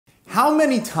How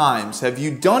many times have you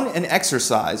done an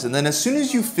exercise and then as soon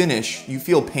as you finish, you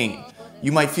feel pain?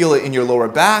 You might feel it in your lower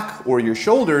back or your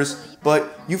shoulders,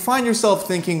 but you find yourself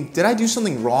thinking, did I do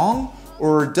something wrong?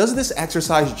 Or does this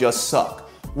exercise just suck?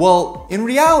 Well, in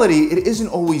reality, it isn't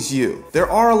always you. There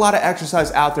are a lot of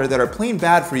exercises out there that are plain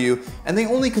bad for you, and they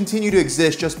only continue to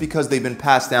exist just because they've been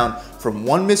passed down from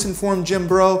one misinformed gym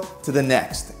bro to the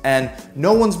next. And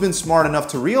no one's been smart enough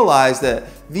to realize that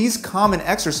these common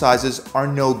exercises are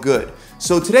no good.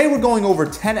 So today we're going over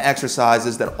 10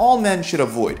 exercises that all men should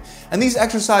avoid. And these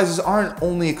exercises aren't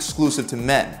only exclusive to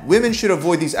men. Women should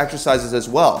avoid these exercises as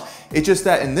well. It's just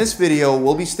that in this video,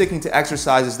 we'll be sticking to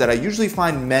exercises that I usually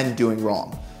find men doing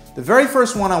wrong. The very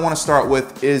first one I want to start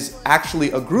with is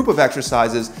actually a group of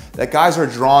exercises that guys are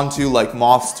drawn to like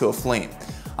moths to a flame.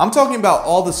 I'm talking about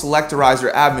all the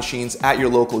Selectorizer ab machines at your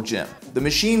local gym. The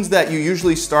machines that you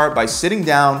usually start by sitting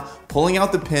down, pulling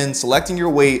out the pin, selecting your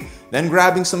weight, then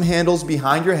grabbing some handles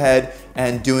behind your head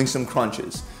and doing some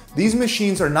crunches. These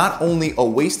machines are not only a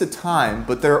waste of time,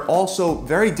 but they're also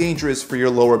very dangerous for your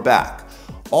lower back.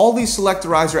 All these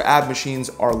Selectorizer ab machines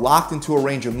are locked into a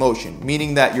range of motion,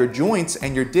 meaning that your joints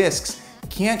and your discs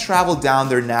can't travel down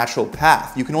their natural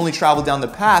path. You can only travel down the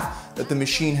path that the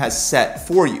machine has set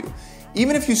for you.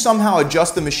 Even if you somehow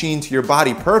adjust the machine to your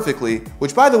body perfectly,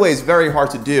 which by the way is very hard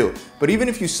to do, but even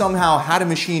if you somehow had a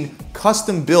machine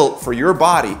custom built for your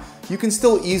body, you can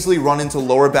still easily run into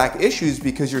lower back issues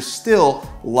because you're still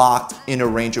locked in a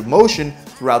range of motion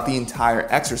throughout the entire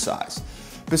exercise.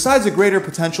 Besides a greater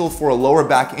potential for a lower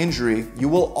back injury, you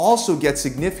will also get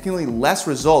significantly less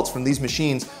results from these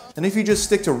machines than if you just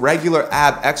stick to regular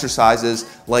ab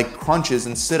exercises like crunches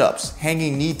and sit-ups,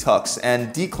 hanging knee tucks,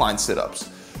 and decline sit-ups.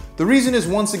 The reason is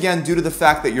once again due to the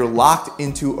fact that you're locked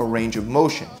into a range of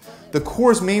motion. The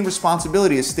core's main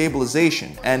responsibility is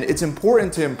stabilization, and it's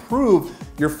important to improve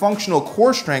your functional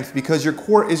core strength because your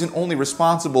core isn't only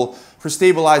responsible for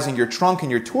stabilizing your trunk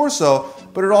and your torso,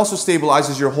 but it also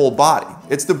stabilizes your whole body.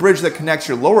 It's the bridge that connects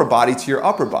your lower body to your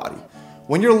upper body.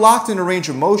 When you're locked in a range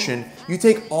of motion, you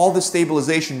take all the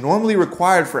stabilization normally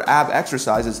required for ab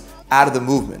exercises out of the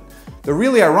movement. The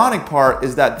really ironic part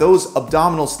is that those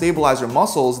abdominal stabilizer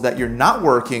muscles that you're not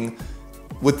working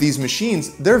with these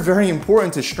machines, they're very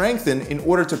important to strengthen in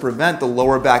order to prevent the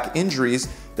lower back injuries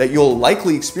that you'll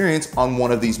likely experience on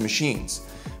one of these machines.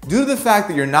 Due to the fact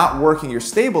that you're not working your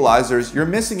stabilizers, you're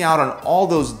missing out on all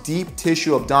those deep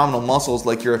tissue abdominal muscles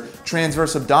like your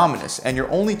transverse abdominis, and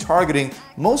you're only targeting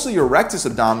mostly your rectus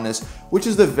abdominis, which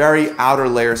is the very outer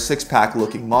layer six-pack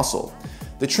looking muscle.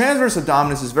 The transverse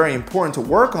abdominis is very important to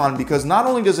work on because not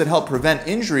only does it help prevent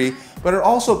injury, but it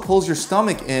also pulls your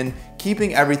stomach in,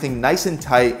 keeping everything nice and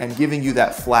tight and giving you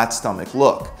that flat stomach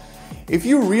look. If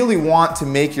you really want to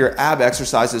make your ab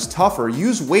exercises tougher,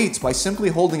 use weights by simply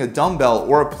holding a dumbbell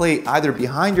or a plate either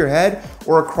behind your head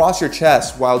or across your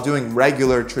chest while doing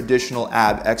regular traditional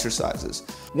ab exercises.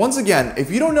 Once again, if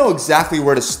you don't know exactly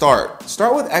where to start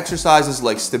with exercises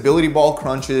like stability ball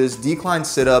crunches, decline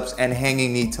sit-ups, and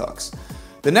hanging knee tucks.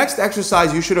 The next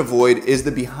exercise you should avoid is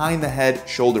the behind the head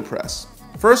shoulder press.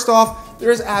 First off, there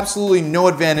is absolutely no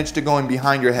advantage to going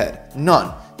behind your head.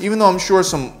 None. Even though I'm sure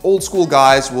some old school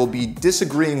guys will be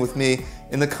disagreeing with me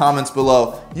in the comments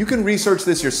below, you can research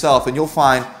this yourself and you'll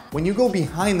find when you go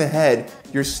behind the head,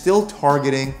 you're still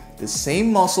targeting the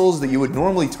same muscles that you would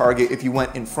normally target if you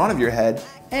went in front of your head,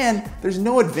 and there's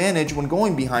no advantage when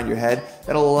going behind your head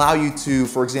that'll allow you to,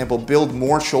 for example, build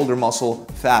more shoulder muscle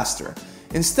faster.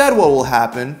 Instead, what will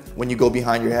happen when you go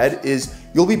behind your head is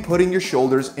you'll be putting your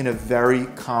shoulders in a very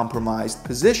compromised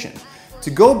position. To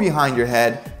go behind your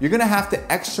head, you're gonna have to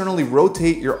externally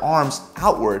rotate your arms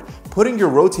outward, putting your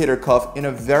rotator cuff in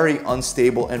a very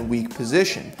unstable and weak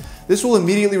position. This will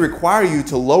immediately require you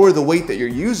to lower the weight that you're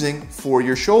using for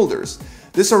your shoulders.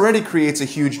 This already creates a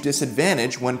huge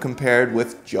disadvantage when compared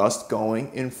with just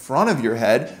going in front of your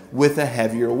head with a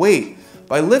heavier weight.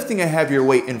 By lifting a heavier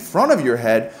weight in front of your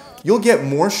head, you'll get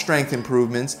more strength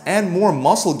improvements and more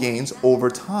muscle gains over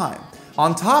time.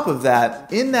 On top of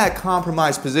that, in that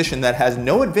compromised position that has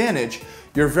no advantage,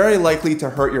 you're very likely to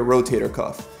hurt your rotator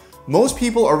cuff. Most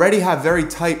people already have very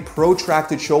tight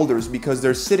protracted shoulders because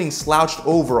they're sitting slouched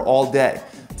over all day.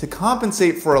 To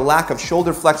compensate for a lack of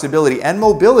shoulder flexibility and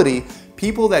mobility,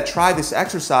 people that try this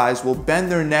exercise will bend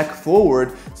their neck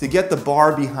forward to get the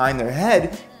bar behind their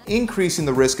head, increasing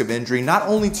the risk of injury not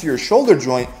only to your shoulder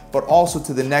joint, but also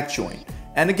to the neck joint.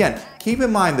 And again, keep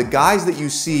in mind the guys that you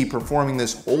see performing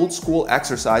this old school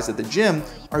exercise at the gym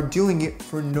are doing it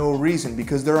for no reason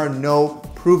because there are no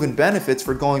proven benefits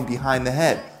for going behind the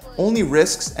head, only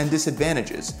risks and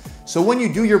disadvantages. So when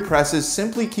you do your presses,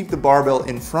 simply keep the barbell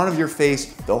in front of your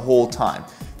face the whole time.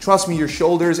 Trust me, your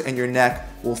shoulders and your neck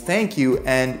will thank you,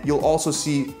 and you'll also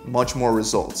see much more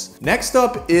results. Next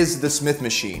up is the Smith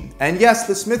machine. And yes,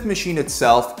 the Smith machine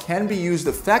itself can be used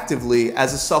effectively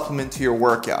as a supplement to your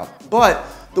workout, but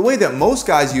the way that most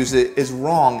guys use it is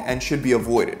wrong and should be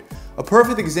avoided. A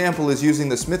perfect example is using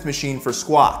the Smith machine for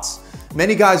squats.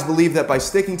 Many guys believe that by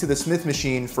sticking to the Smith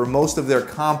machine for most of their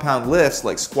compound lifts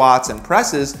like squats and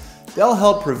presses, they'll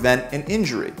help prevent an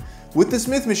injury. With the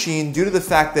Smith machine, due to the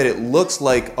fact that it looks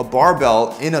like a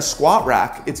barbell in a squat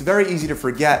rack, it's very easy to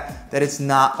forget that it's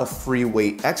not a free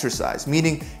weight exercise,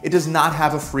 meaning it does not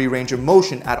have a free range of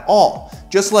motion at all.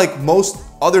 Just like most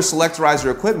other Selectorizer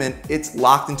equipment, it's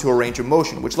locked into a range of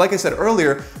motion, which, like I said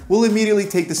earlier, will immediately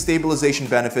take the stabilization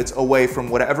benefits away from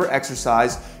whatever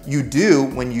exercise you do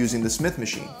when using the Smith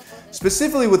machine.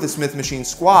 Specifically with the Smith machine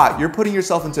squat, you're putting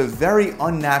yourself into a very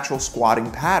unnatural squatting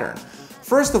pattern.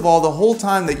 First of all, the whole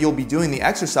time that you'll be doing the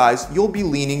exercise, you'll be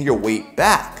leaning your weight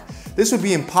back. This would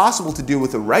be impossible to do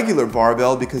with a regular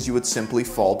barbell because you would simply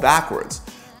fall backwards.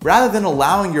 Rather than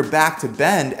allowing your back to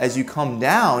bend as you come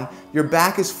down, your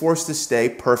back is forced to stay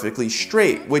perfectly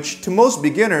straight, which to most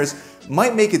beginners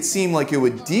might make it seem like it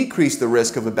would decrease the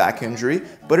risk of a back injury,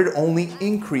 but it only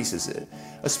increases it,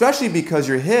 especially because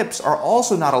your hips are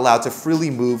also not allowed to freely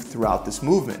move throughout this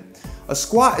movement. A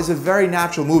squat is a very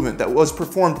natural movement that was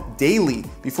performed daily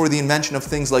before the invention of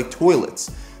things like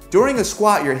toilets. During a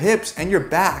squat, your hips and your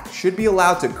back should be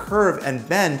allowed to curve and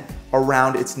bend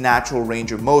around its natural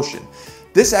range of motion.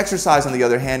 This exercise, on the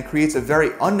other hand, creates a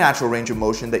very unnatural range of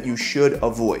motion that you should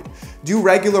avoid. Do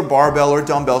regular barbell or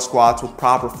dumbbell squats with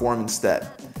proper form instead.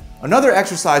 Another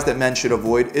exercise that men should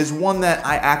avoid is one that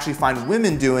I actually find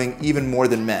women doing even more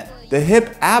than men: the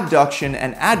hip abduction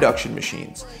and adduction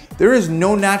machines. There is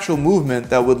no natural movement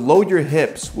that would load your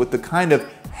hips with the kind of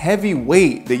heavy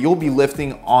weight that you'll be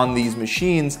lifting on these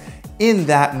machines in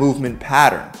that movement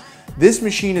pattern. This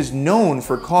machine is known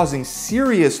for causing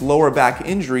serious lower back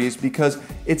injuries because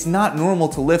it's not normal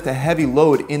to lift a heavy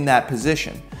load in that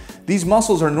position. These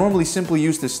muscles are normally simply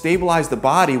used to stabilize the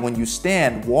body when you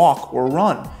stand, walk, or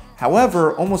run.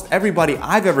 However, almost everybody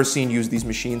I've ever seen use these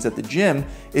machines at the gym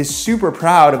is super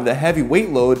proud of the heavy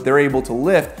weight load they're able to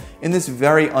lift in this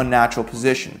very unnatural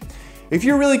position. If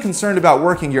you're really concerned about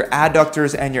working your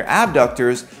adductors and your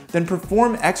abductors, then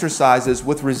perform exercises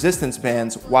with resistance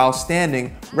bands while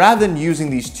standing rather than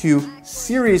using these two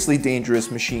seriously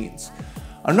dangerous machines.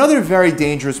 Another very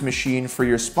dangerous machine for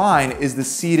your spine is the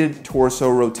seated torso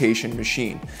rotation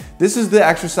machine. This is the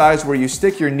exercise where you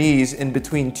stick your knees in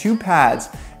between two pads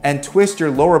and twist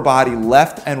your lower body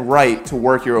left and right to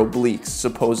work your obliques,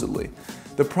 supposedly.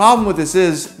 The problem with this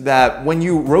is that when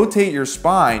you rotate your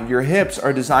spine, your hips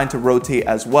are designed to rotate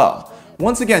as well.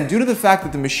 Once again, due to the fact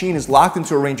that the machine is locked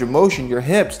into a range of motion, your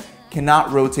hips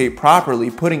cannot rotate properly,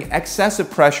 putting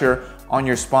excessive pressure on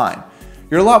your spine.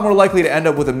 You're a lot more likely to end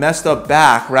up with a messed up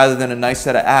back rather than a nice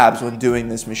set of abs when doing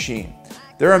this machine.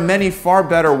 There are many far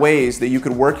better ways that you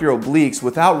could work your obliques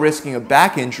without risking a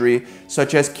back injury,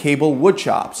 such as cable wood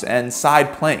chops and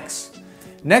side planks.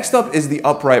 Next up is the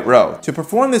upright row. To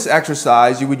perform this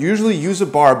exercise, you would usually use a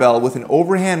barbell with an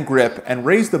overhand grip and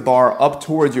raise the bar up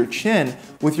towards your chin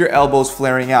with your elbows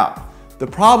flaring out. The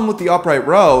problem with the upright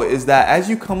row is that as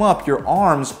you come up, your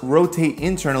arms rotate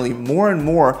internally more and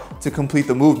more to complete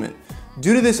the movement.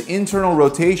 Due to this internal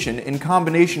rotation, in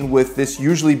combination with this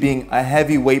usually being a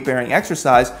heavy weight-bearing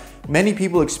exercise, many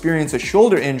people experience a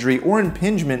shoulder injury or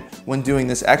impingement when doing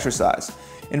this exercise.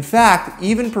 In fact,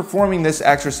 even performing this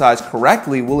exercise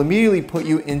correctly will immediately put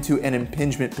you into an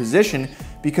impingement position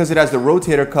because it has the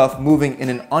rotator cuff moving in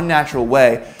an unnatural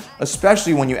way,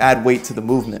 especially when you add weight to the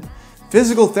movement.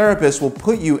 Physical therapists will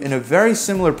put you in a very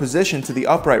similar position to the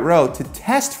upright row to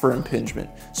test for impingement.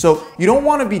 So you don't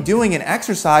want to be doing an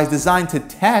exercise designed to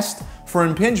test for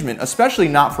impingement, especially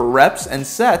not for reps and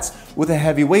sets with a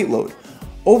heavy weight load.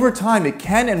 Over time, it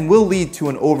can and will lead to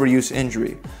an overuse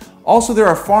injury. Also, there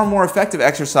are far more effective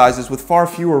exercises with far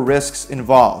fewer risks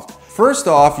involved. First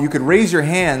off, you could raise your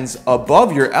hands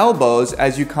above your elbows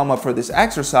as you come up for this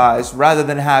exercise rather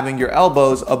than having your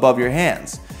elbows above your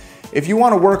hands. If you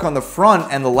want to work on the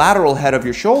front and the lateral head of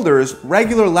your shoulders,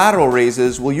 regular lateral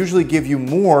raises will usually give you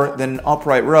more than an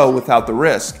upright row without the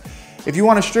risk. If you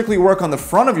want to strictly work on the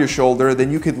front of your shoulder,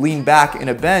 then you could lean back in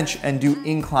a bench and do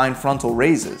incline frontal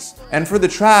raises. And for the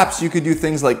traps, you could do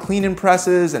things like clean and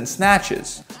presses and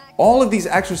snatches. All of these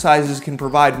exercises can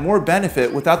provide more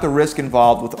benefit without the risk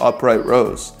involved with upright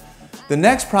rows. The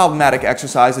next problematic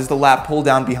exercise is the lat pull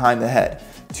down behind the head.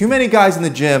 Too many guys in the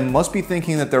gym must be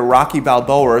thinking that they're Rocky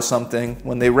Balboa or something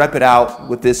when they rep it out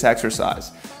with this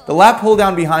exercise. The lat pull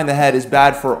down behind the head is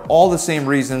bad for all the same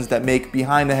reasons that make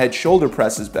behind the head shoulder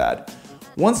presses bad.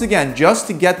 Once again, just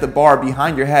to get the bar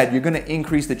behind your head, you're going to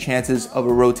increase the chances of a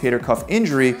rotator cuff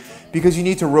injury because you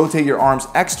need to rotate your arms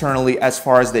externally as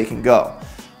far as they can go.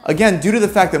 Again, due to the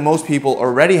fact that most people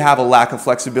already have a lack of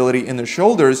flexibility in their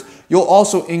shoulders, you'll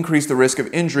also increase the risk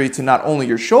of injury to not only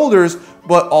your shoulders,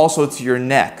 but also to your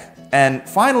neck. And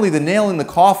finally, the nail in the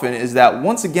coffin is that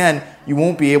once again, you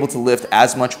won't be able to lift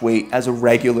as much weight as a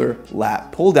regular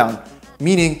lat pull down,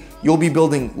 meaning you'll be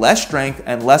building less strength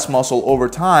and less muscle over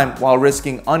time while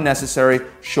risking unnecessary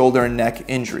shoulder and neck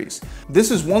injuries. This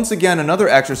is once again another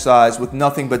exercise with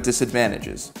nothing but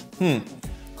disadvantages.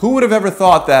 Who would have ever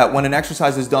thought that when an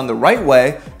exercise is done the right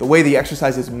way, the way the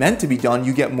exercise is meant to be done,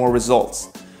 you get more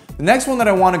results? The next one that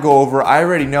I want to go over, I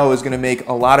already know is going to make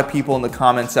a lot of people in the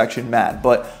comment section mad,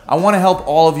 but I want to help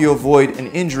all of you avoid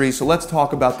an injury, so let's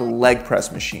talk about the leg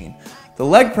press machine. The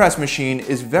leg press machine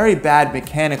is very bad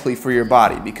mechanically for your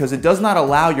body because it does not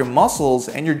allow your muscles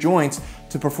and your joints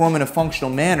to perform in a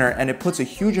functional manner, and it puts a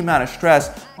huge amount of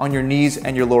stress on your knees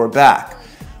and your lower back.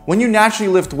 When you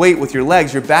naturally lift weight with your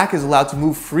legs, your back is allowed to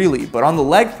move freely, but on the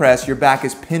leg press, your back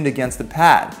is pinned against the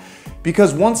pad.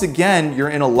 Because once again, you're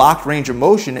in a locked range of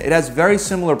motion, it has very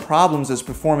similar problems as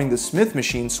performing the Smith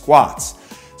machine squats.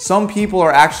 Some people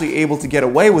are actually able to get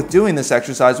away with doing this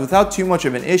exercise without too much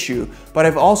of an issue, but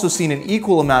I've also seen an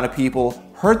equal amount of people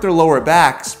hurt their lower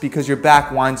backs because your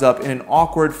back winds up in an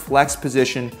awkward flex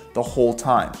position the whole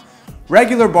time.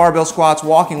 Regular barbell squats,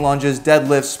 walking lunges,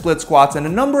 deadlifts, split squats, and a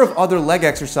number of other leg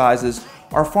exercises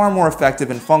are far more effective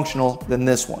and functional than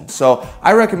this one. So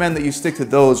I recommend that you stick to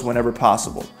those whenever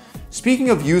possible. Speaking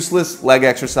of useless leg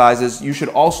exercises, you should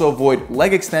also avoid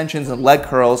leg extensions and leg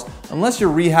curls unless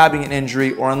you're rehabbing an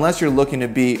injury or unless you're looking to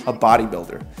be a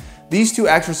bodybuilder. These two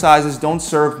exercises don't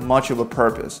serve much of a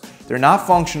purpose. They're not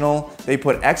functional, they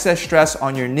put excess stress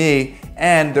on your knee,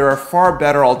 and there are far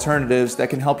better alternatives that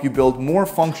can help you build more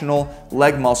functional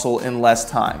leg muscle in less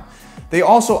time. They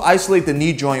also isolate the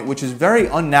knee joint, which is very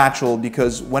unnatural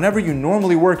because whenever you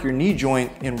normally work your knee joint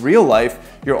in real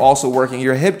life, you're also working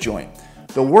your hip joint.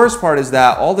 The worst part is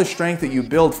that all the strength that you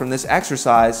build from this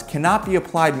exercise cannot be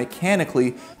applied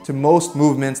mechanically to most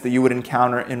movements that you would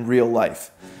encounter in real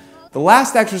life. The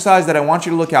last exercise that I want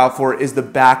you to look out for is the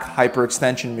back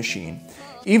hyperextension machine.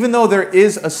 Even though there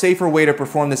is a safer way to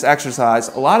perform this exercise,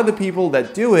 a lot of the people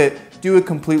that do it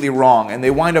completely wrong, and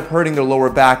they wind up hurting their lower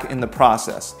back in the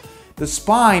process. The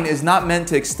spine is not meant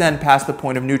to extend past the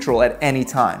point of neutral at any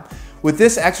time. With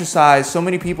this exercise, so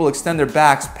many people extend their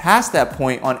backs past that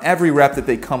point on every rep that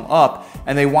they come up,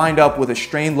 and they wind up with a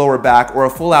strained lower back or a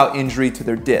full-out injury to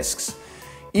their discs.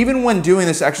 Even when doing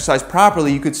this exercise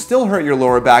properly, you could still hurt your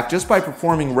lower back just by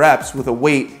performing reps with a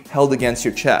weight held against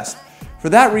your chest. For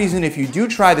that reason, if you do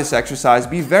try this exercise,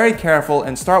 be very careful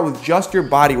and start with just your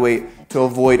body weight to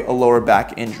avoid a lower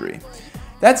back injury.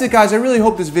 That's it, guys. I really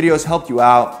hope this video has helped you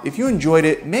out. If you enjoyed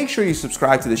it, make sure you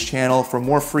subscribe to this channel for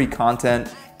more free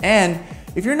content. And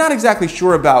if you're not exactly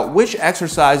sure about which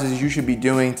exercises you should be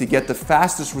doing to get the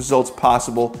fastest results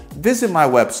possible, visit my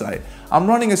website. I'm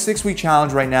running a 6-week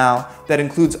challenge right now that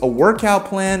includes a workout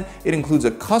plan, it includes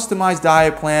a customized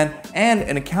diet plan, and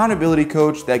an accountability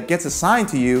coach that gets assigned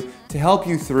to you to help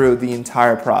you through the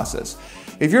entire process.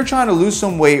 If you're trying to lose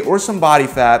some weight or some body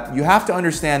fat, you have to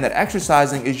understand that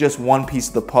exercising is just one piece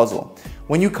of the puzzle.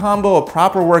 When you combo a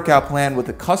proper workout plan with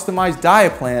a customized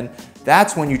diet plan,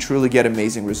 that's when you truly get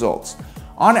amazing results.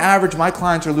 On average, my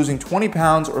clients are losing 20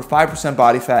 pounds or 5%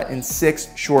 body fat in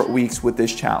 6 short weeks with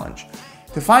this challenge.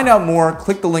 To find out more,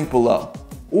 click the link below.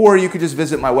 Or you could just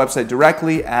visit my website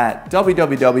directly at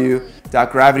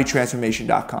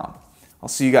www.gravitytransformation.com. I'll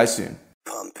see you guys soon.